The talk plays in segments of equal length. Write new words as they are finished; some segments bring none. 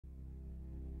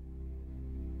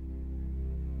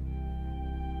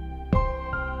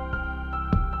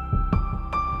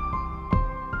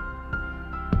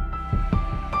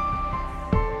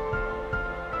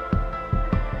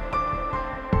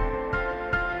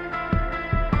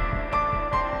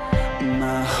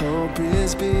My hope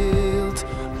is built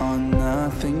on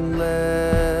nothing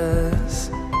less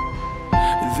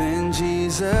than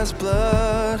Jesus'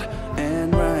 blood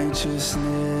and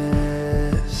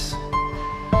righteousness.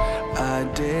 I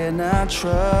dare not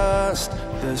trust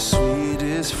the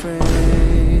sweetest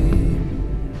frame,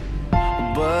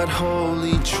 but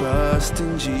wholly trust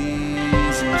in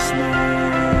Jesus'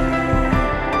 name.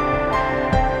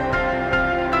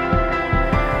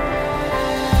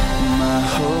 My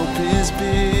hope is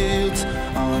built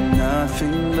on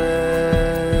nothing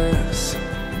less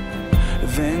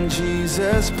than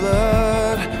Jesus'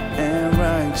 blood and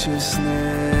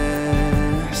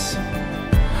righteousness.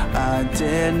 I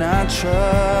dare not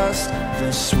trust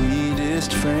the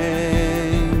sweetest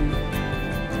frame,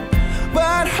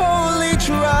 but wholly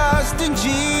trust in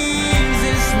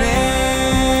Jesus' name.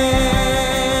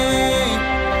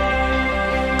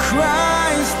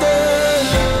 Christ the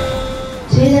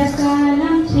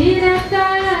Chirakalam,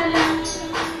 chirakalam,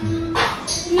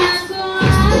 naku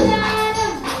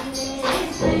aadaram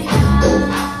Yesaya.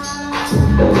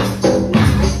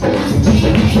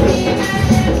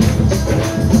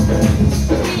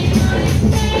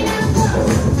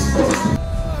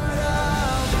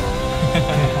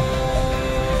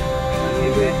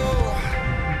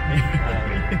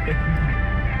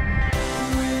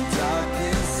 When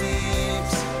darkness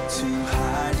seems to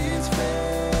hide its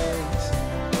face,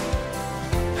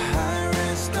 I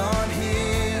rest on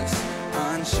His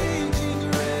unchanging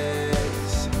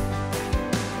grace.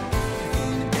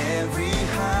 In every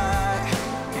high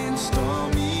and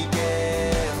stormy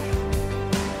gale,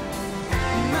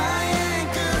 my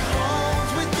anchor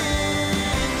holds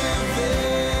within the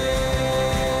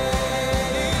veil.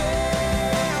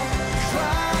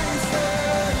 Christ the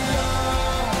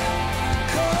Lord,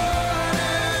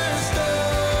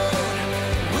 cornerstone,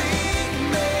 weak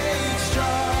made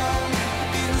strong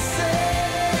in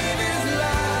Savior's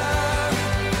love.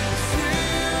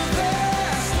 Through the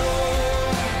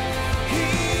storm, He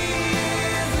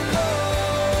is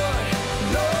Lord,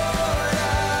 Lord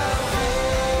of all.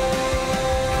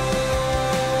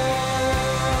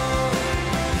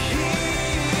 He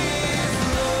is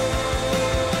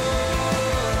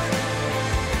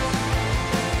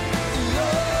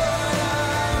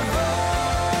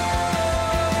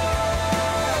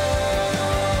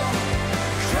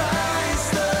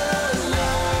Christ the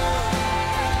Lord,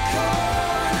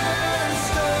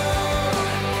 cornerstone,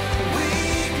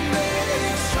 weak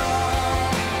made strong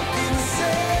in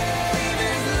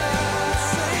Savior's love.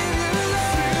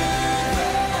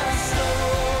 Through the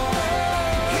storm,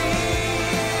 He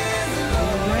is Lord.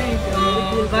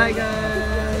 Bye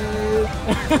guys.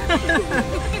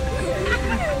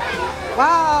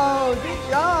 Wow, good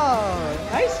job.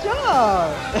 Nice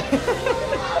job.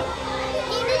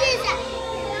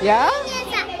 Yeah?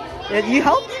 Yeah, you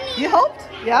helped? You helped?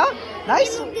 Yeah?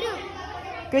 Nice.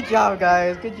 Good job,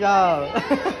 guys. Good job.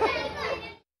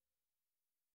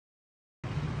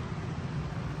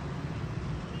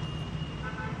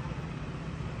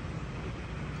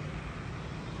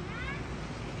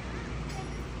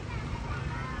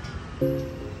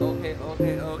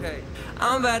 Okay.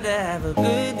 I'm about to have a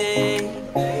good day,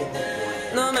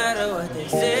 no matter what they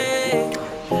say.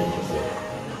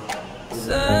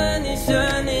 Sun is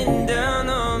shining down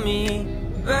on me,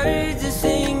 birds are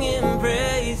singing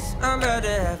praise. I'm about to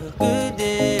have a good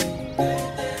day,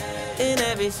 in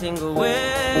every single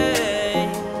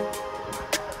way.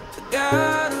 The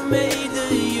God who made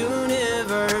the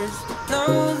universe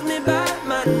knows me by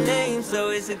my name, so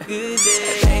it's a good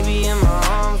day. Baby in my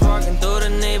arms, walking through the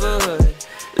neighborhood,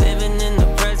 living in the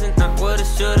present, not what I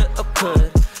shoulda or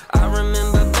could. I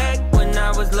remember back when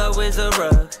I was low as a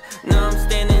rug. Now I'm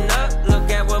standing up, look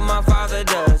at what my Father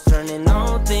does, turning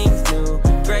all things new,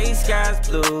 gray skies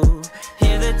blue.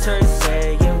 Hear the church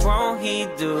say, won't He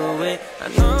do it? I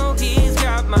know He's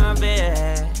got my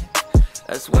back,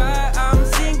 that's why I'm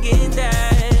singing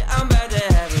that. I'm about to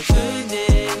have a good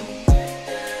day,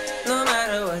 no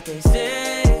matter what they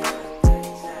say.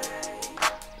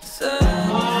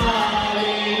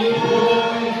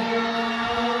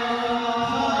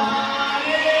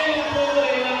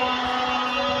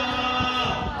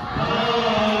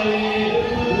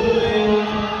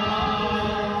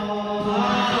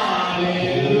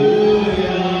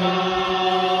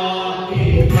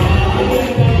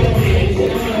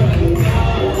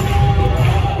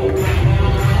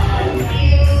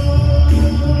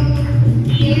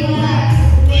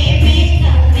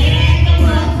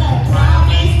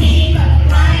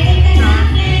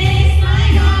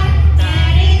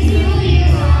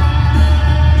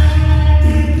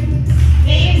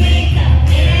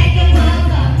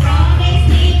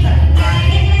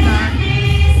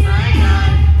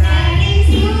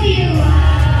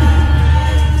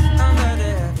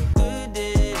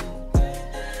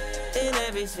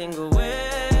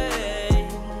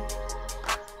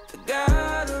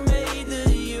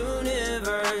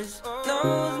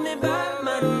 knows me by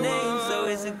my name, so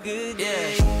it's a good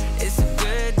day. It's a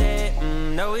good day,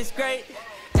 no, it's great.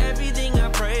 Everything I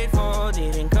prayed for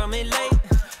didn't come in late.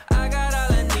 I got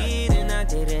all I need and I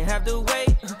didn't have to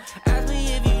wait. Ask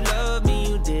me if you love me,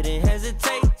 you didn't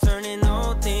hesitate. Turning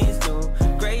all things new,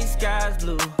 gray skies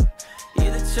blue.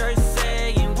 Yeah, the church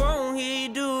saying, won't he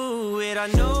do it? I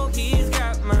know he's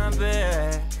got my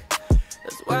back.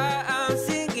 That's why I'm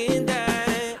singing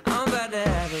that I'm about to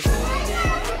have a good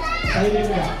day.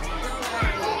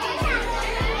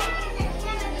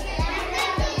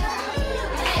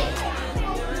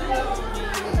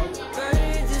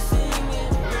 Birds are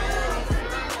singing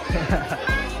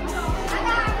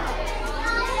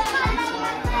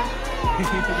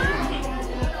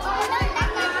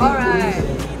All right.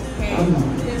 Okay.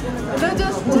 No,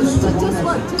 just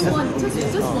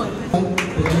one.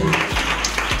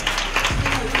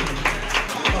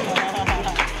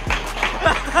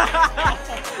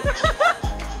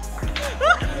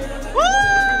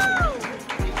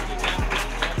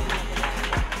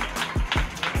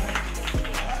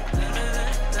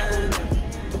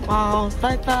 Wow,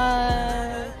 bye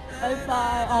bye. Bye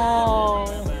bye. Oh.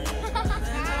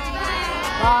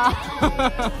 Wow.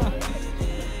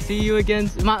 See you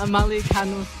against Malik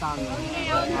Hanustami.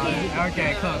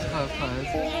 Okay, close.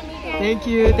 Thank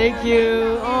you.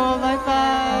 Oh, bye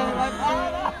bye.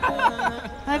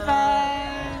 Bye bye.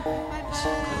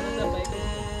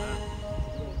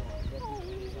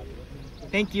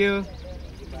 Thank you.